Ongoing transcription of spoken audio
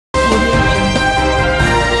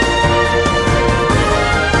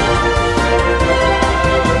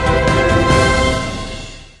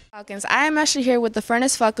Falcons. I am Ashley here with the Morning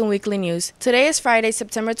Falcon Weekly News. Today is Friday,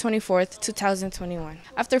 September 24th, 2021.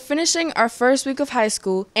 After finishing our first week of high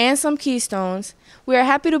school and some keystones, we are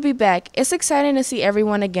happy to be back. It's exciting to see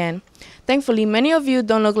everyone again. Thankfully, many of you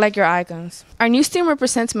don't look like your icons. Our news team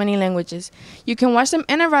represents many languages. You can watch them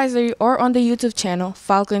in advisory or on the YouTube channel,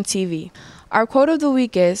 Falcon TV. Our quote of the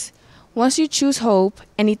week is, "Once you choose hope,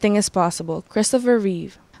 anything is possible." Christopher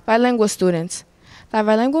Reeve. Bilingual students. The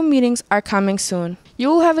bilingual meetings are coming soon. You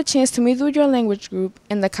will have a chance to meet with your language group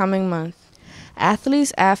in the coming month.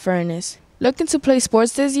 Athletes at Furnace. Looking to play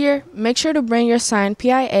sports this year? Make sure to bring your signed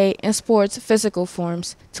PIA and sports physical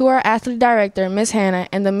forms to our athlete director, Ms. Hannah,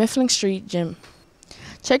 in the Mifflin Street gym.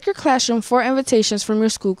 Check your classroom for invitations from your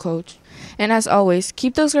school coach. And as always,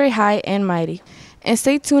 keep those grades high and mighty. And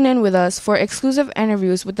stay tuned in with us for exclusive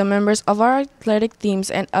interviews with the members of our athletic teams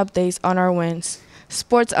and updates on our wins.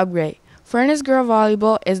 Sports upgrade. Furnace Girl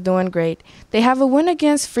Volleyball is doing great. They have a win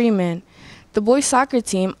against Freeman. The boys soccer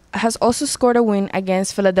team has also scored a win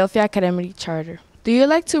against Philadelphia Academy Charter. Do you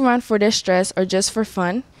like to run for distress or just for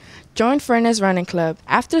fun? Join Furnace Running Club.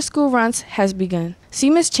 After school runs has begun. See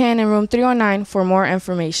Ms. Chan in room 309 for more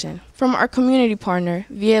information. From our community partner,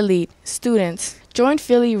 Via Lead, students, join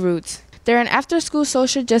Philly Roots. They're an after-school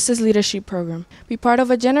social justice leadership program. Be part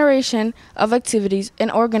of a generation of activities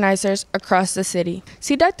and organizers across the city.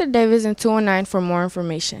 See Dr. Davis in 209 for more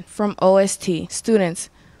information. From OST,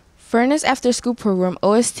 students, Furnace After School Program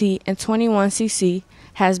OST and 21CC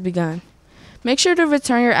has begun. Make sure to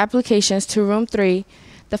return your applications to room 3.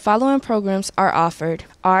 The following programs are offered: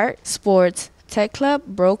 art, sports, tech club,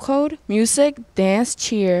 bro code, music, dance,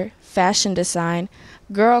 cheer, fashion design,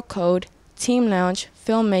 girl code, team lounge,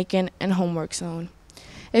 filmmaking, and homework zone.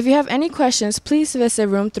 If you have any questions, please visit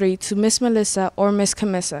room 3 to Miss Melissa or Miss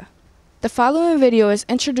Camissa. The following video is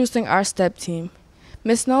introducing our STEP team.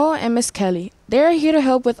 Miss Noah and Miss Kelly. They are here to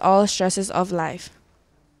help with all stresses of life.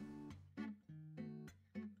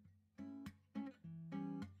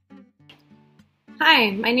 Hi,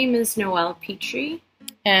 my name is Noelle Petrie.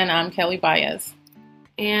 And I'm Kelly Baez.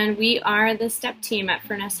 And we are the STEP team at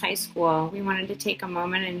Furnace High School. We wanted to take a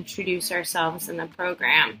moment and introduce ourselves in the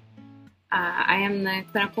program. I am the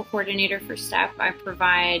clinical coordinator for STEP. I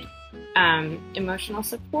provide emotional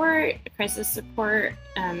support, crisis support,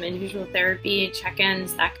 individual therapy,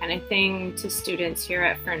 check-ins, that kind of thing to students here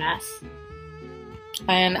at Furnace.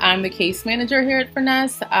 And I'm the case manager here at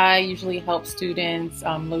Furnace. I usually help students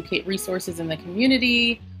locate resources in the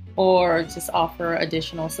community or just offer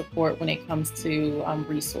additional support when it comes to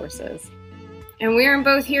resources. And we are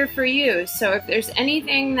both here for you. So if there's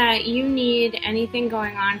anything that you need, anything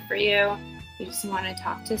going on for you, you just want to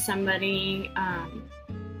talk to somebody,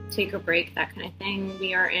 take a break, that kind of thing,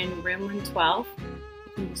 we are in room 112.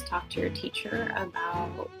 You can just talk to your teacher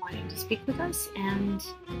about wanting to speak with us, and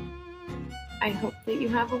I hope that you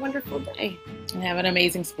have a wonderful day. And have an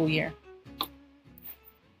amazing school year.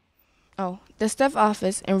 The staff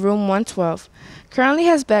office in room 112 currently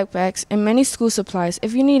has backpacks and many school supplies.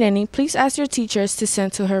 If you need any, please ask your teachers to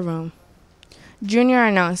send to her room. Junior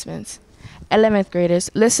announcements. 11th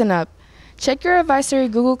graders, listen up. Check your advisory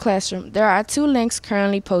Google Classroom. There are 2 links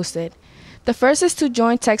currently posted. The first is to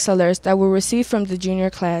join text alerts that were received from the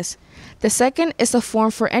junior class. The second is a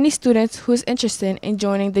form for any student who is interested in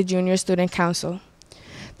joining the Junior Student Council.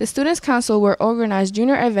 The Students' Council will organize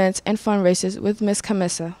junior events and fundraisers with Ms.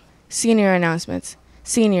 Camissa. Senior announcements.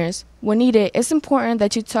 Seniors, when needed, it's important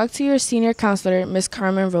that you talk to your senior counselor, Ms.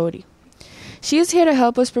 Carmen Rody. She is here to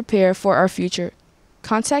help us prepare for our future.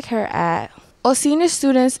 Contact her at... All senior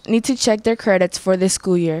students need to check their credits for this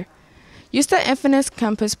school year. Use the Infinite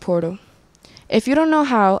Campus portal. If you don't know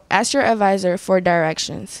how, ask your advisor for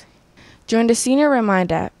directions. Join the Senior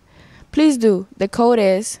Remind app. Please do. The code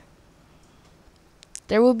is...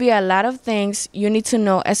 There will be a lot of things you need to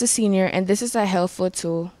know as a senior, and this is a helpful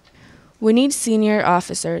tool. We need senior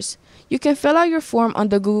officers. You can fill out your form on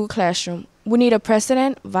the Google Classroom. We need a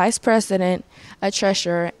president, vice president, a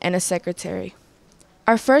treasurer, and a secretary.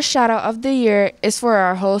 Our first shout-out of the year is for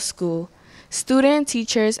our whole school. Students,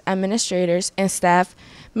 teachers, administrators, and staff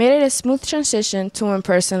made it a smooth transition to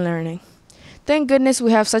in-person learning. Thank goodness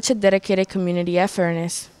we have such a dedicated community at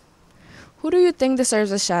Furnace. Who do you think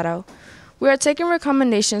deserves a shout-out? We are taking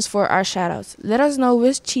recommendations for our shout-outs. Let us know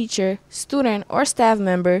which teacher, student, or staff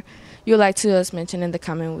member you'd like to us mention in the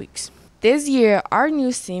coming weeks. This year, our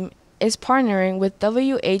news team is partnering with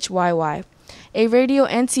WHYY, a radio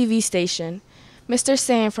and TV station. Mr.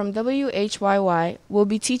 Sam from WHYY will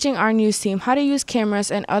be teaching our news team how to use cameras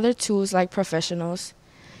and other tools like professionals.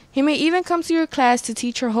 He may even come to your class to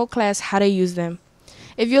teach your whole class how to use them.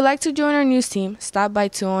 If you'd like to join our news team, stop by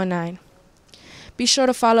 209. Be sure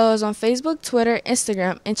to follow us on Facebook, Twitter,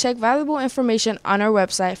 Instagram, and check valuable information on our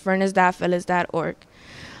website, furnace.phyllis.org.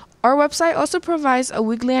 Our website also provides a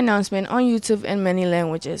weekly announcement on YouTube in many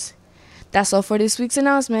languages. That's all for this week's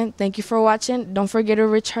announcement. Thank you for watching. Don't forget to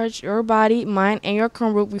recharge your body, mind, and your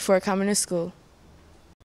Chromebook before coming to school.